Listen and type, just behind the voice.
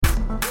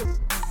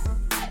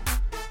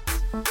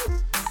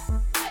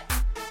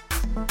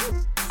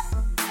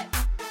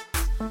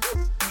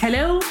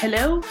Hello,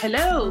 hello,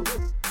 hello.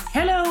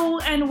 Hello,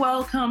 and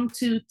welcome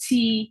to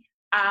TIB,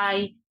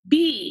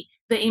 the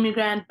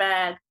Immigrant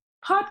Bag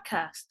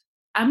podcast.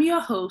 I'm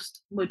your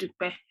host,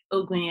 Modupe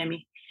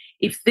Ogunyemi.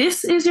 If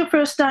this is your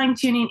first time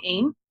tuning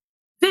in,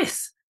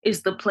 this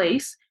is the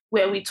place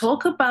where we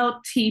talk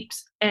about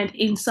tips and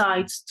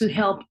insights to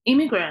help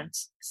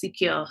immigrants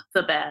secure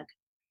the bag.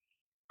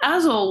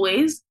 As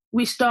always,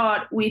 we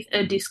start with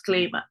a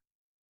disclaimer.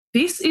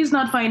 This is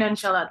not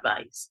financial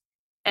advice,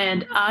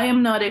 and I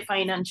am not a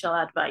financial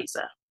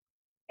advisor.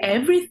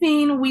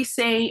 Everything we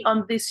say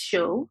on this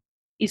show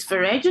is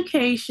for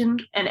education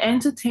and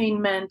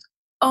entertainment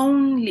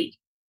only.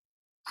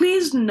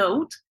 Please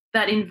note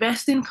that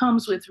investing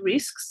comes with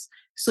risks,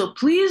 so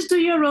please do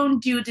your own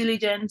due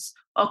diligence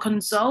or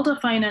consult a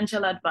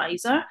financial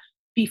advisor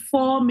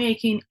before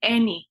making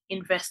any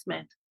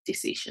investment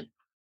decision.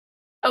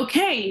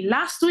 Okay,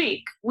 last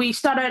week we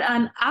started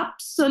an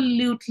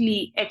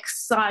absolutely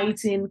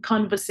exciting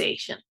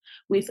conversation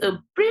with a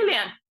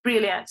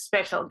brilliant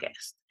special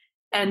guest.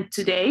 And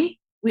today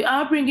we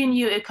are bringing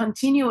you a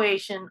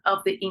continuation of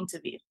the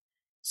interview.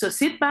 So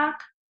sit back,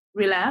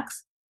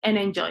 relax, and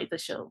enjoy the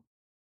show.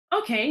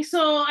 Okay,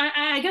 so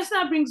I guess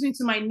that brings me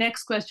to my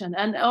next question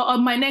or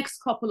my next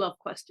couple of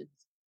questions.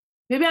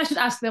 Maybe I should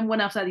ask them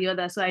one after the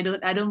other so I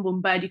don't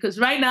bombard you, because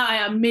right now I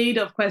am made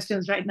of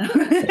questions right now.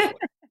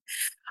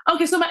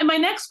 Okay, so my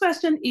next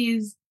question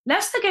is,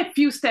 let's take a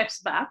few steps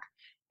back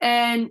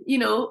and,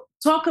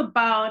 talk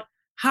about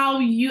how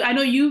I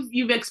know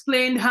you've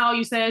explained how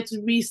you started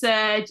to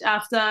research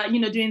after,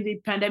 during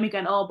the pandemic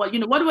and all, but,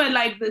 what were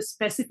like the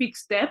specific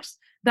steps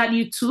that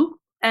you took,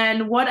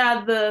 and what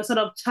are the sort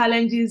of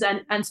challenges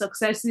and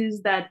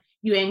successes that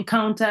you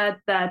encountered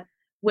that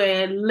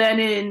were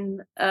learning,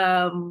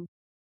 that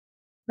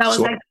was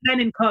like a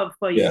learning curve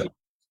for you? Yeah.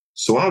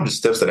 So one of the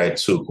steps that I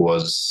took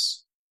was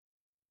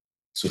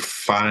to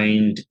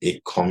find a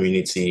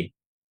community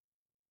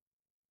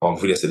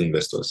of real estate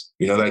investors.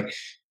 Like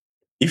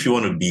if you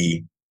want to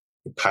be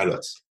a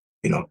pilot,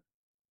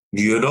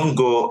 you don't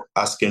go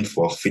asking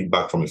for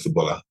feedback from a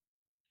footballer,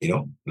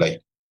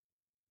 like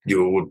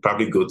you would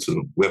probably go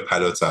to where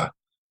pilots are,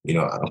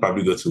 and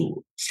probably go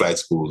to flight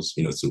schools,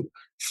 to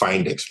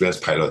find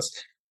experienced pilots.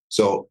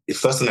 So the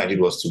first thing I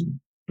did was to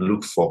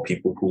look for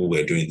people who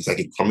were doing this, like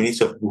a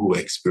community of people who were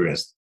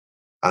experienced.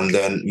 And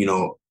then,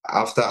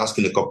 after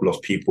asking a couple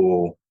of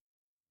people,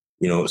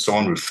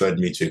 someone referred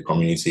me to a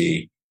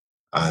community.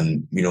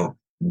 And,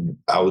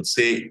 I would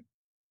say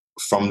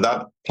from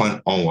that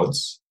point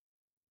onwards,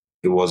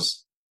 it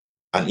was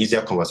an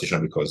easier conversation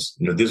because,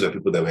 these were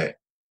people that were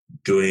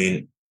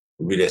doing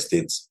real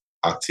estate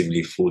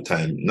actively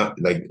full-time, not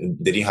like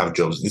they didn't have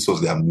jobs. This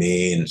was their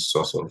main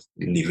source of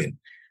living.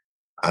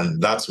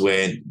 And that's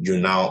when you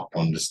now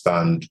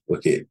understand,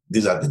 okay,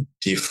 these are the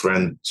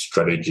different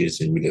strategies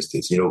in real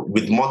estate.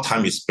 With more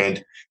time you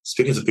spend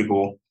speaking to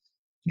people,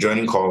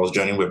 joining calls,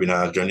 joining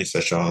webinars, joining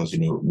sessions,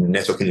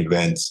 networking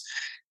events,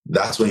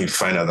 that's when you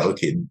find out that,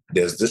 okay,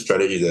 there's this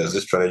strategy, there's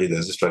this strategy,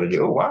 there's this strategy.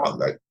 Oh, wow.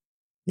 Like,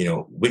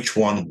 which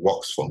one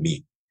works for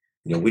me?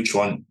 Which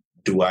one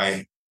do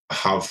I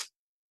have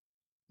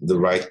the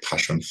right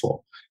passion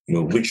for?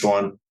 Which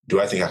one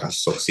do I think I can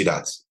succeed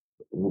at?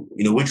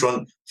 Which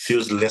one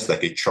feels less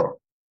like a chore,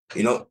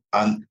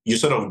 and you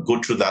sort of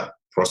go through that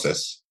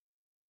process.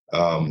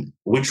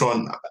 Which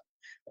one,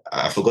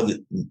 I forgot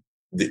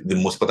the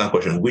most important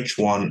question, which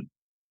one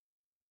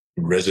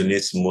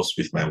resonates most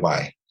with my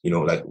why?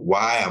 Like,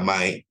 why am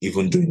I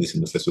even doing this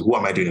in the first place? Who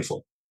am I doing it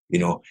for?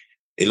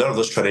 A lot of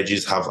those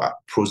strategies have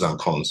pros and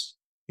cons,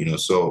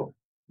 so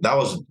that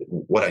was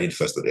what I did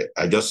first today.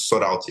 I just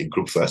sought out a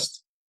group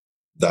first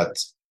that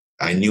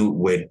I knew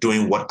were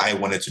doing what I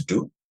wanted to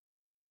do.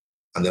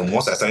 And then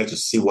once I started to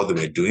see what they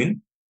were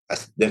doing, I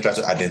then tried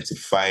to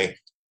identify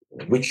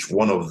which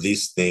one of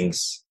these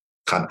things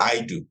can I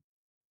do.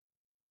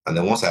 And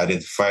then once I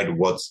identified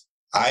what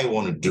I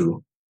want to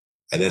do,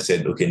 I then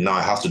said, okay, now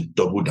I have to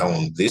double down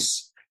on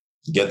this,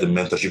 get the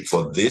mentorship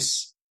for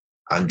this,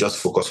 and just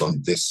focus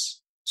on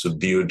this to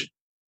build,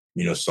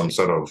 some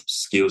sort of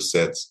skill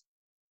set,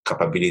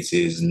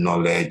 capabilities,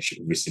 knowledge,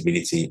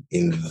 visibility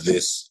in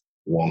this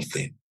one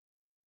thing.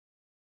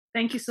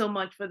 Thank you so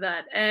much for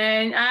that.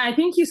 And I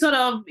think you sort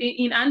of,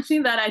 in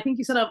answering that, I think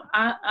you sort of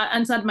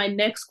answered my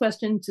next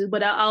question too,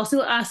 but I'll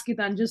still ask it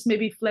and just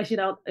maybe flesh it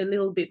out a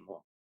little bit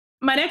more.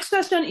 My next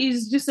question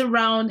is just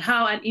around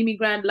how an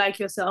immigrant like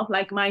yourself,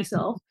 like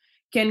myself,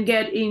 can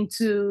get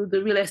into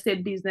the real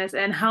estate business,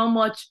 and how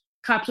much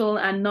capital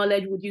and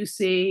knowledge would you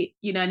say,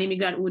 an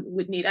immigrant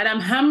would need? And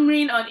I'm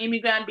hammering on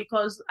immigrant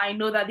because I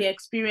know that the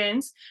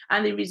experience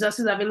and the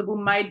resources available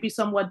might be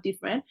somewhat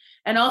different.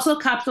 And also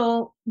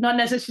capital, not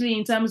necessarily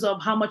in terms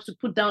of how much to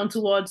put down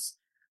towards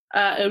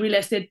a real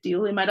estate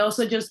deal. It might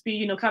also just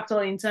be, capital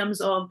in terms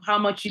of how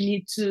much you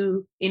need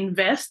to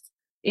invest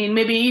in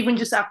maybe even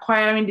just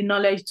acquiring the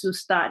knowledge to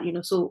start,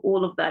 so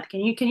all of that.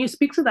 Can you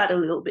speak to that a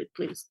little bit,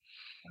 please?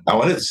 I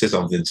wanted to say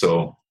something.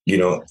 So,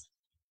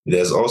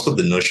 there's also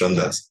the notion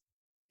that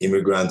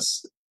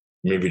immigrants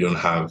maybe don't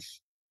have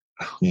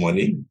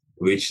money,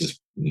 which is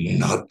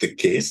not the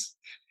case.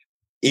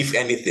 If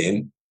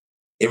anything,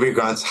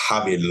 immigrants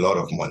have a lot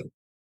of money.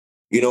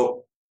 You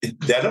know,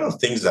 there are a lot of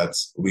things that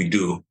we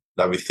do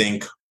that we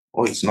think,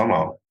 oh, it's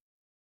normal.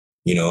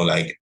 You know,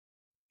 like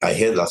I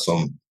hear that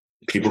some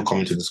people come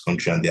into this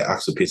country and they're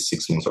asked to pay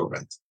 6 months of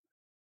rent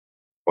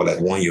or like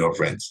 1 year of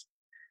rent.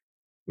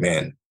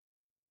 Man,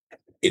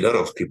 a lot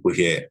of people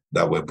here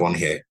that were born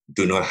here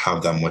do not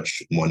have that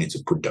much money to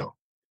put down.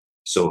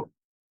 So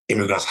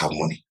immigrants have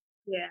money.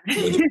 Yeah.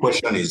 But the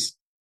question is,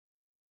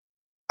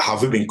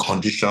 have we been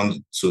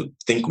conditioned to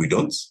think we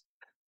don't?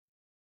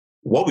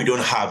 What we don't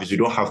have is we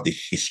don't have the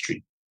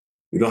history.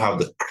 We don't have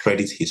the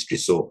credit history.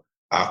 So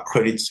our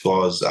credit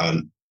scores are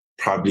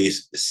probably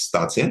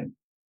starting.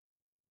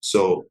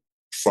 So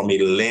from a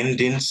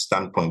lending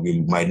standpoint,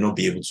 we might not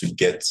be able to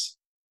get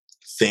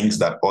things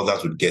that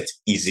others would get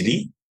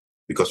easily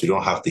because we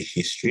don't have the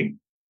history.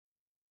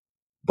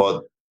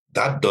 But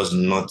that does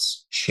not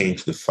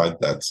change the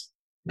fact that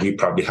we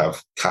probably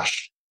have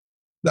cash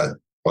that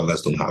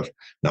others don't have.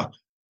 Now,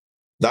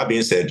 that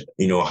being said,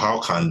 how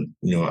can,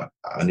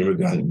 an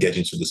immigrant get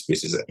into the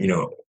spaces?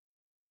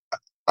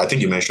 I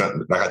think you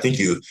mentioned, I think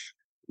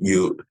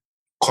you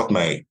caught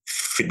my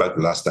feedback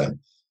the last time.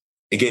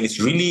 Again, it's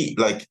really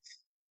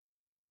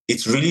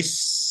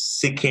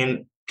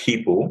seeking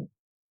people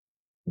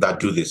that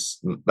do this.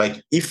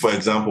 Like if, for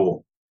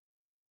example,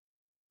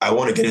 I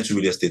want to get into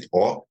real estate,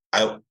 or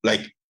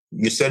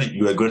you said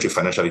you were going to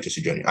financial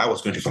literacy journey. I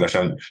was going to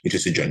financial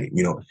literacy journey.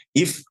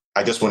 If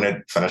I just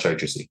wanted financial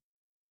literacy,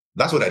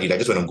 that's what I did. I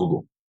just went on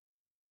Google,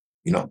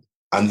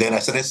 and then I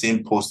started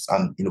seeing posts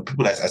and,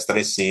 people that I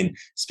started seeing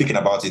speaking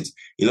about it.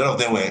 A lot of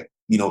them were,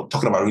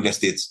 talking about real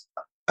estate.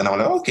 And I'm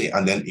like, okay.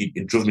 And then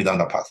it drove me down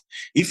that path.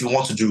 If you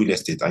want to do real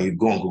estate and you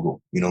go on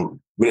Google,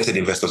 real estate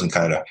investors in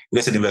Canada, real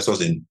estate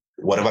investors in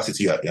whatever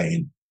city you're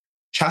in,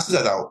 chances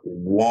are that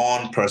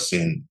one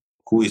person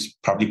who is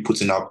probably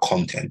putting out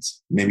content,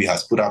 maybe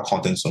has put out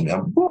content somewhere,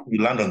 and boom,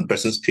 you land on the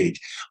person's page,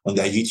 on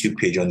their YouTube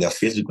page, on their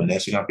Facebook, on their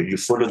Instagram page, you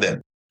follow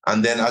them.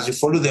 And then as you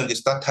follow them, they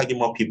start tagging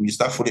more people, you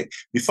start following.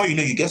 Before you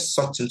know, you get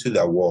sucked into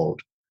their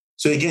world.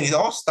 So again, it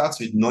all starts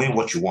with knowing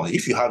what you want.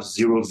 If you have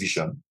zero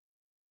vision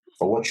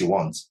for what you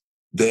want,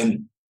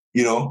 then,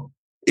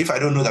 if I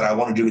don't know that I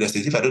want to do real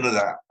estate, if I don't know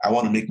that I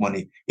want to make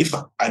money, if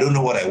I don't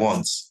know what I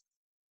want,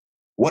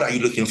 what are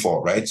you looking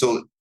for, right?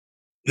 So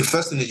the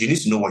first thing is you need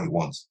to know what you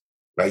want,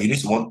 right? You need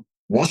to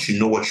once you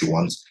know what you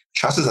want,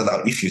 chances are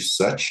that if you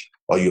search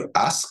or you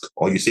ask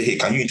or you say, hey,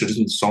 can you introduce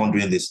me to someone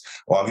doing this?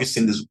 Or have you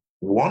seen this?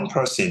 One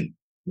person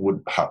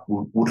would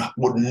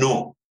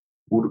know,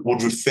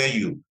 would refer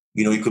you.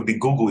 It could be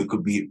Google, it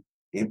could be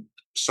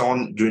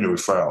someone doing a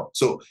referral.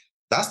 So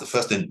that's the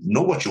first thing.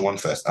 Know what you want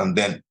first, and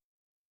then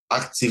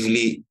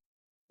actively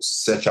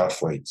search out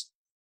for it.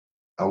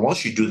 And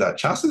once you do that,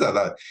 chances are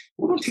that it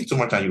won't take too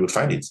much and you will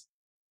find it.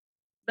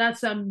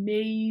 That's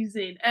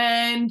amazing.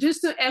 And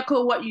just to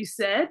echo what you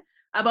said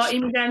about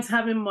immigrants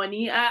having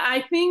money,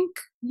 I think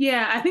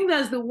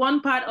that's the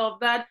one part of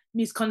that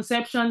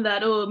misconception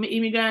that,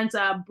 immigrants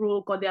are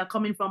broke or they are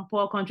coming from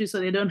poor countries, so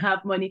they don't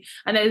have money.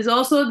 And there's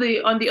also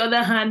on the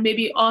other hand,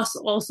 maybe us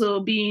also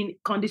being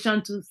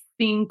conditioned to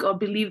think or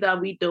believe that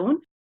we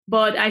don't.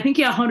 But I think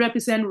you're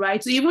 100%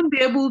 right. To even be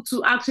able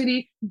to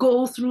actually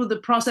go through the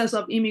process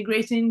of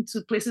immigrating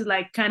to places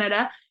like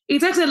Canada, it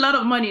takes a lot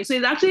of money. So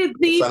it's actually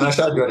the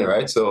financial journey,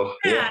 right? So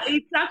yeah,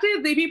 it's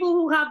actually the people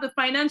who have the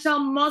financial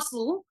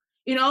muscle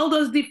in all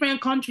those different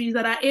countries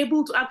that are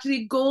able to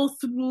actually go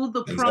through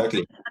the process.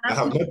 Exactly. I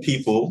have met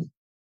people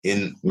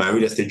in my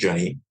real estate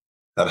journey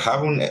that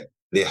have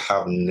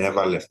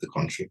never left the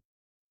country.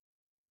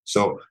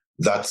 So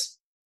that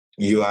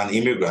you are an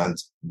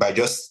immigrant, by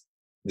just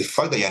the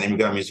fact that you're an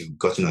immigrant means you've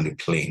gotten on the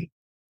plane,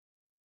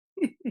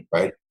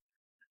 right?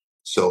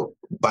 So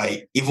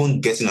by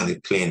even getting on the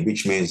plane,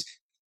 which means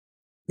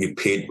you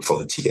paid for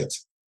the ticket.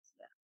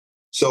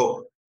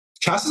 So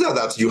chances are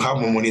that you have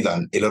more money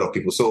than a lot of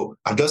people. So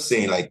I'm just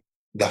saying,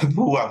 there are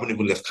people who haven't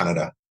even left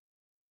Canada.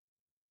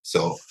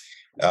 So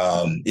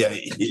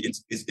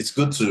it's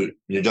good to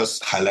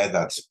just highlight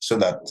that, so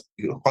that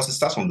because it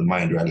starts from the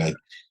mind, right?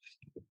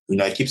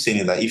 I keep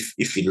saying that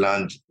if you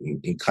land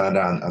in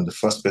Canada and the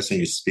first person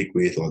you speak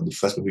with, or the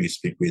first people you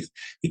speak with,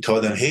 you tell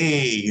them,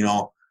 hey,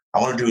 I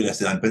want to do real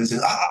estate, and the person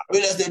says,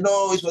 real estate,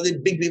 no, it's for the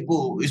big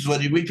people, it's for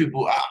the rich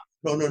people.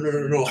 No.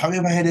 Have you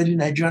ever heard any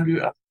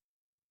Nigerian?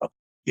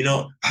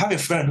 I have a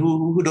friend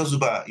who does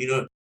Uber,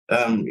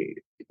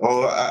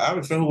 or I have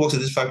a friend who works at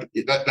this factory.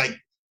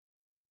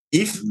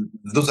 If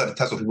those are the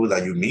types of people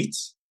that you meet,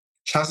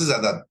 chances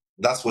are that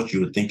that's what you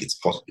would think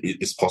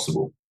is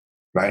possible,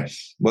 right?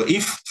 But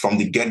if from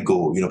the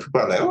get-go,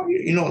 people are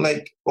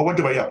like, what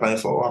job are you applying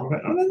for? I'm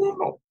like,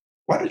 no.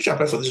 Why don't you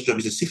apply for this job?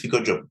 It's a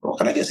 6-figure job. Oh,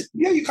 can I get it?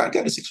 Yeah, you can't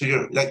get a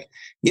 6-figure.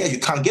 You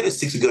can't get a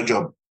 6-figure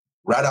job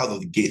right out of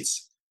the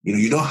gates.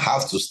 You don't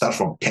have to start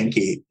from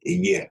 10K a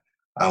year.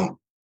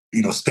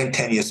 Spend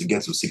 10 years to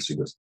get to 6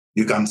 figures.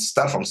 You can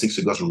start from 6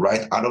 figures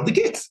right out of the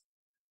gate.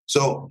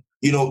 So,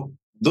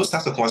 those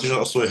types of conversations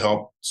also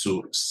help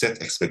to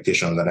set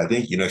expectations. And I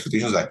think,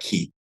 expectations are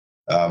key.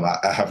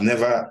 I have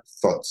never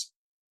thought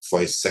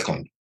for a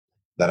second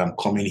that I'm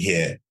coming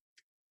here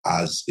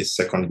as a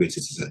second-grade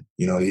citizen.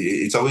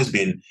 It's always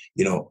been,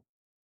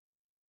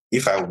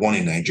 if I won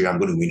in Nigeria, I'm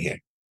going to win here.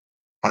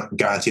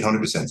 Guaranteed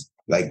 100%.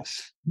 Like,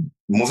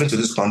 moving to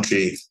this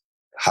country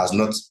has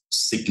not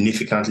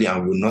significantly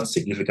and will not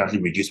significantly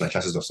reduce my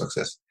chances of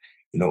success.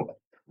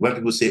 When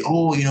people say,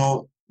 oh,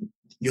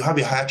 you have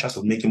a higher chance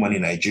of making money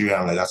in Nigeria,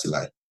 I'm like, that's a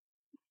lie.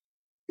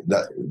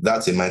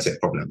 That's a mindset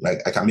problem.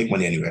 Like, I can make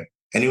money anywhere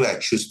I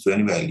choose to,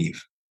 anywhere I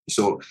live.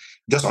 So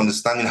just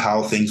understanding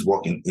how things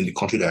work in the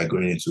country that you're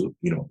going into,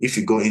 if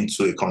you go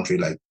into a country,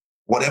 like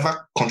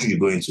whatever country you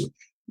go into,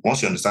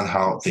 once you understand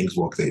how things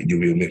work there, you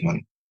will make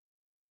money.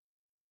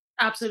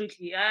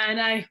 Absolutely. And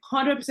I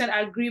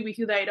 100% agree with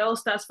you that it all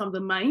starts from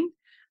the mind.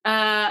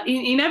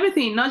 In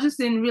everything, not just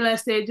in real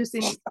estate, just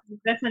in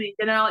investment in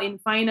general, in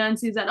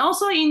finances, and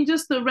also in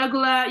just the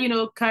regular,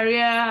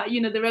 career,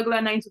 the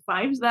regular 9 to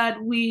 5s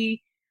that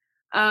we,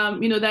 that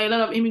a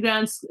lot of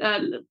immigrants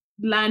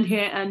land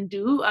here and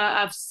do.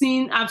 I've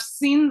seen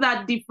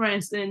that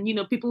difference in,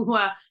 people who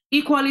are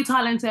equally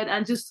talented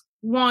and just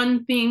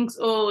one thinks,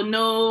 oh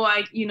no,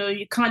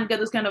 you can't get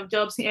those kind of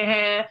jobs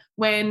here.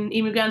 When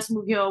immigrants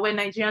move here or when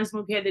Nigerians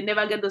move here, they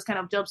never get those kind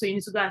of jobs. So you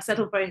need to go and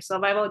settle for a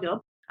survival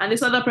job. And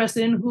this other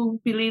person who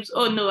believes,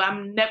 oh no,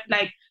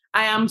 I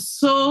am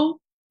so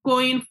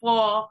going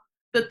for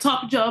the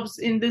top jobs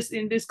in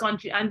this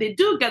country, and they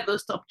do get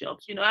those top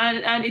jobs,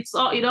 and it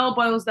all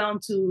boils down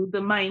to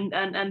the mind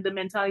and the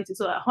mentality.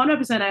 So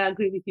 100% I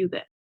agree with you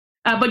there.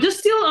 But just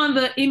still on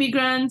the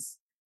immigrants,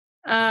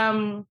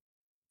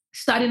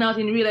 starting out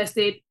in real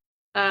estate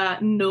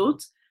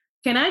note,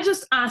 can I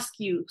just ask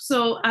you,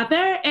 so are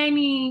there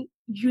any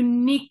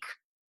unique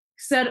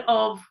set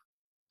of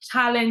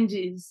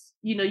challenges,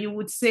 you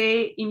would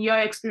say in your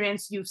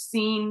experience you've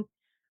seen,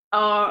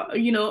 or,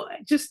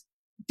 just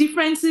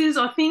differences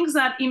or things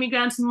that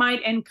immigrants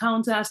might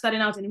encounter starting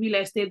out in real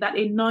estate that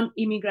a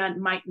non-immigrant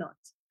might not?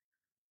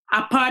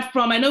 Apart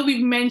from, I know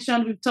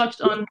we've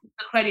touched on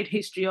the credit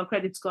history or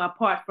credit score,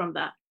 apart from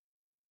that.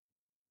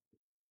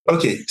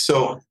 Okay,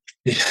 so,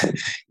 I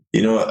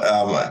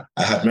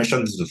had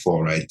mentioned this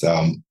before, right?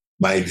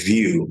 My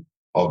view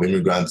of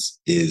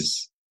immigrants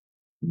is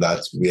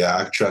that we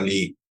are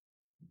actually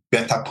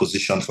better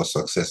positioned for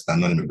success than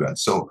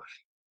non-immigrants. So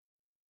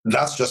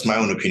that's just my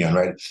own opinion,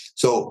 right?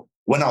 So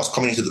when I was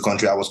coming into the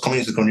country,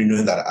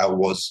 knowing that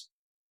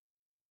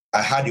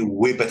I had a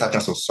way better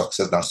chance of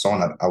success than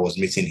someone that I was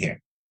meeting here.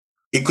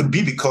 It could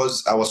be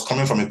because I was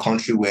coming from a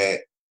country where,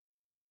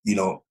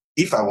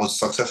 if I was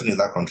successful in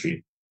that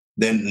country,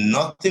 then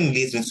nothing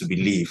leads me to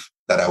believe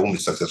that I won't be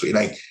successful.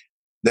 Like,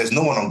 there's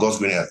no one on God's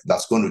green earth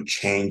that's going to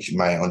change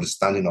my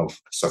understanding of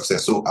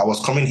success. So I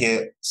was coming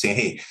here saying,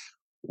 hey,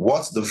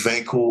 what's the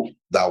vehicle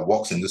that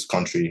works in this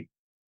country?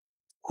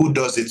 Who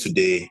does it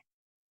today?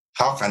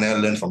 How can I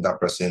learn from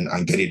that person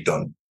and get it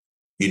done?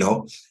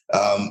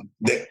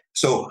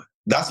 So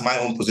that's my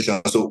own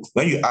position. So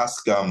when you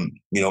ask,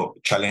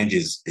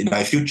 challenges,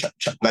 I feel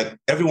like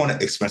everyone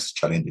experiences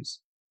challenges.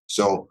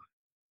 So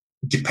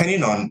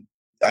depending on,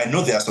 I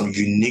know there are some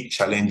unique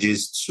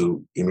challenges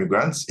to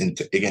immigrants, in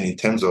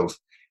terms of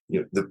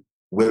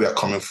where we are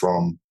coming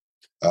from.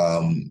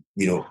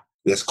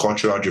 There's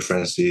cultural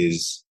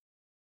differences.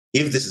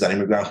 If this is an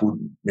immigrant who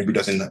maybe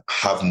doesn't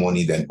have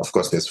money, then of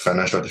course there's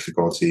financial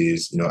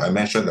difficulties. I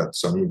mentioned that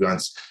some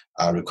immigrants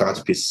are required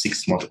to pay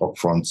 6 months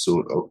upfront.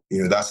 So,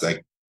 that's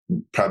like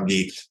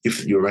probably,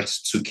 if you rent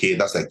 $2,000,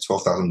 that's like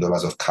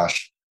 $12,000 of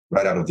cash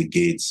right out of the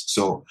gates.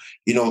 So,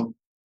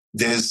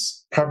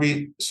 there's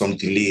probably some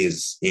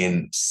delays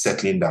in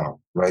settling down,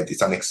 right?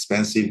 It's an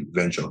expensive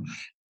venture.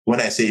 When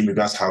I say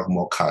immigrants have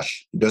more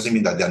cash, it doesn't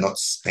mean that they're not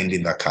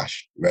spending that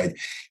cash, right?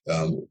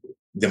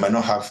 They might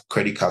not have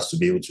credit cards to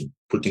be able to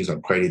put things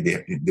on credit.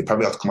 They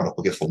probably have to come out of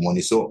pocket for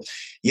money. So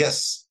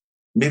yes,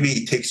 maybe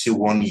it takes you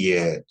 1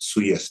 year,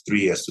 2 years,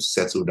 3 years to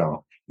settle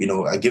down.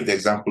 I give the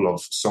example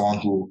of someone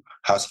who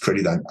has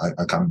credit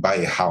and can buy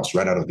a house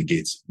right out of the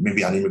gates.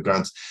 Maybe an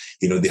immigrant,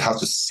 they have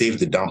to save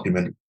the down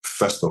payment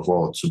first of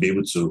all to be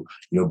able to,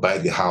 buy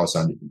the house,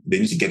 and they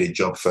need to get a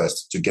job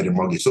first to get a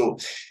mortgage. So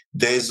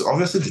there's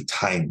obviously the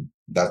time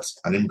that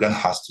an immigrant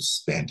has to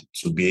spend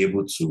to be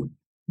able to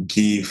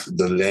give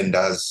the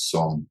lenders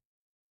some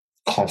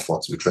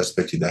comfort with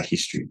respect to their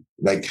history.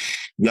 Like,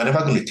 you're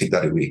never going to take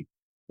that away.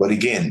 But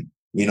again,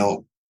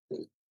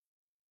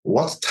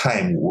 what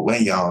time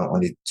when you're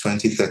on a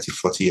 20, 30,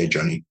 40-year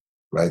journey,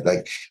 right?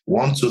 Like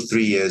 1, 2,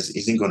 3 years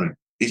isn't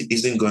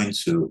going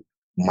to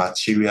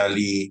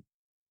materially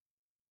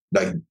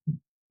like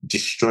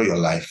destroy your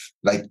life.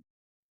 Like,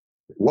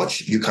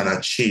 what you can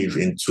achieve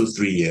in 2,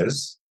 3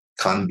 years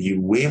can be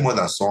way more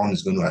than someone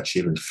is going to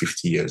achieve in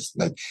 50 years.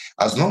 Like,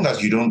 as long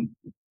as you don't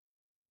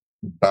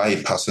buy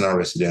a personal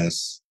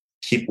residence,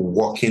 keep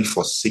working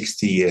for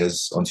 60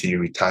 years until you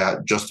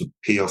retire just to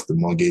pay off the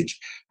mortgage.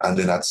 And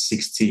then at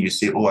 60, you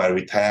say, oh, I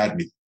retired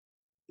with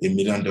 $1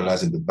 million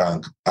in the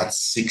bank at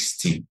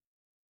 60,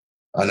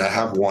 and I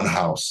have one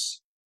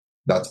house.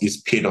 that is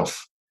paid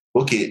off.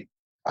 Okay,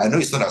 I know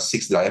it's not at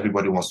 60 that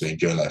everybody wants to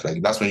enjoy life.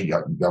 Like that's when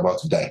you're about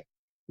to die,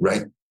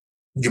 right?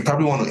 You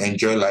probably want to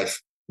enjoy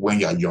life when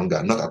you're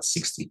younger, not at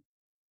 60.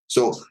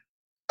 So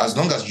as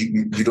long as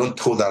you don't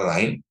toe that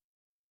line,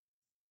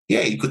 yeah,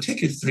 it could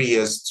take you 3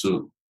 years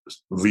to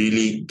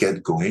really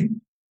get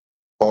going.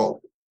 But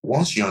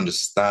once you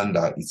understand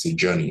that it's a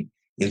journey,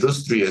 in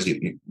those 3 years,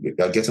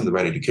 you're getting the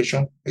right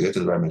education, you're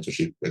getting the right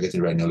mentorship, you're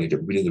getting the right knowledge,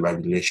 you're building the right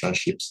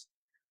relationships.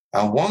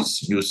 And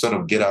once you sort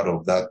of get out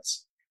of that,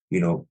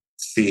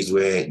 phase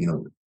where,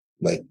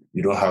 like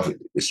you don't have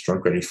a strong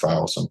credit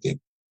file or something,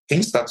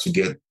 things start to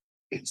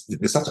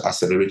they start to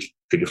accelerate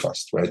pretty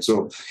fast, right?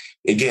 So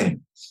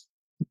again,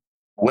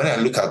 when I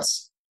look at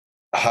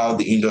how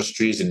the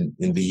industries in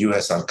the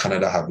US and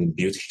Canada have been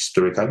built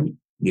historically,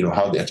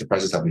 how the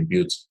enterprises have been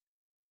built,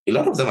 a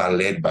lot of them are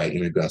led by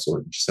immigrants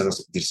or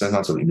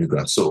descendants of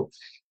immigrants. So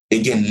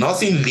again,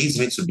 nothing leads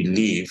me to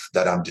believe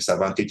that I'm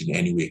disadvantaged in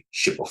any way,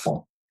 shape, or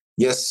form.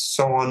 Yes,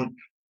 someone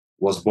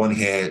was born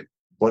here,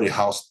 bought a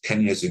house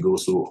 10 years ago,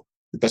 so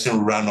the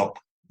person ran up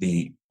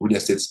the real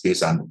estate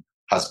space and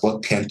has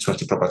bought 10,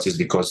 20 properties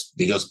because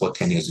they just bought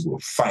 10 years ago.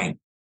 Fine.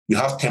 You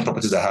have 10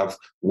 properties, I have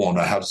one,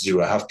 I have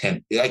zero, I have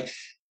 10. Like,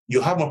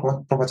 you have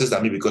more properties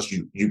than me because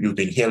you've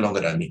been here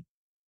longer than me.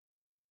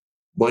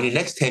 But in the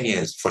next 10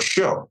 years, for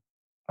sure,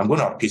 I'm going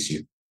to outpace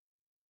you.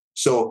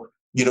 So,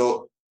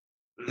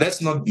 let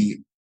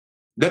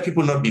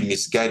people not be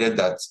misguided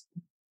that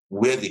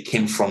where they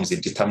came from is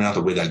a determinant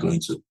of where they're going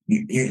to.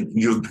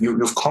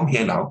 You've come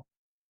here now.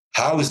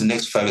 How is the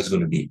next 5 years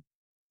going to be?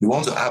 You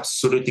want to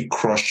absolutely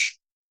crush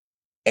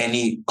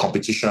any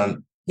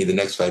competition in the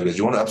next 5 years.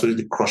 You want to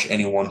absolutely crush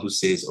anyone who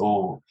says,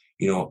 oh,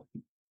 you're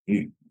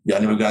an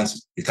immigrant,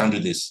 you can't do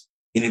this.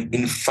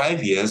 In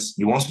 5 years,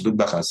 you want to look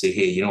back and say,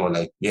 hey, you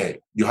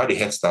had a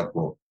head start,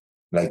 but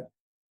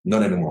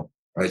not anymore,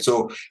 right?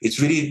 So it's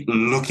really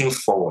looking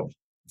forward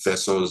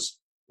versus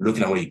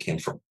looking at where you came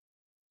from.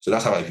 So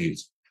that's how I view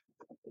it.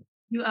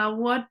 You are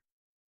what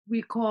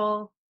we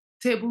call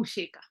table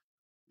shaker.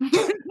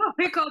 What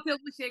we call table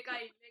shaker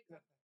in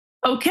Lagos.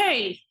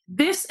 Okay,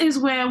 this is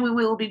where we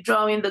will be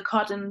drawing the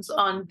curtains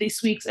on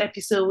this week's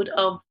episode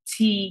of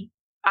TIB,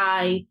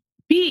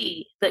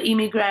 the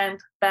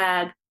Immigrant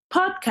Bag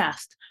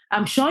Podcast.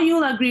 I'm sure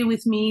you'll agree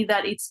with me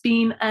that it's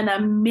been an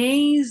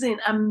amazing,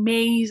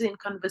 amazing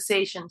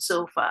conversation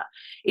so far.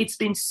 It's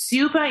been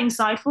super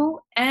insightful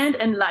and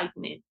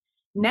enlightening.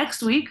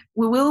 Next week,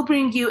 we will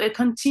bring you a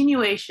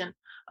continuation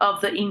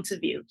of the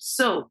interview,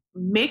 so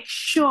make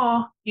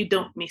sure you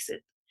don't miss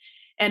it.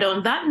 And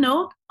on that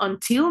note,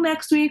 until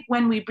next week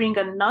when we bring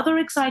another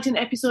exciting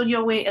episode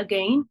your way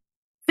again,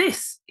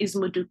 this is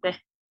Modupe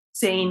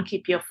saying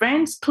keep your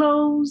friends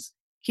close,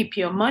 keep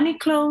your money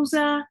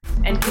closer,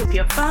 and keep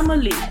your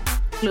family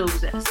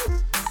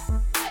closest.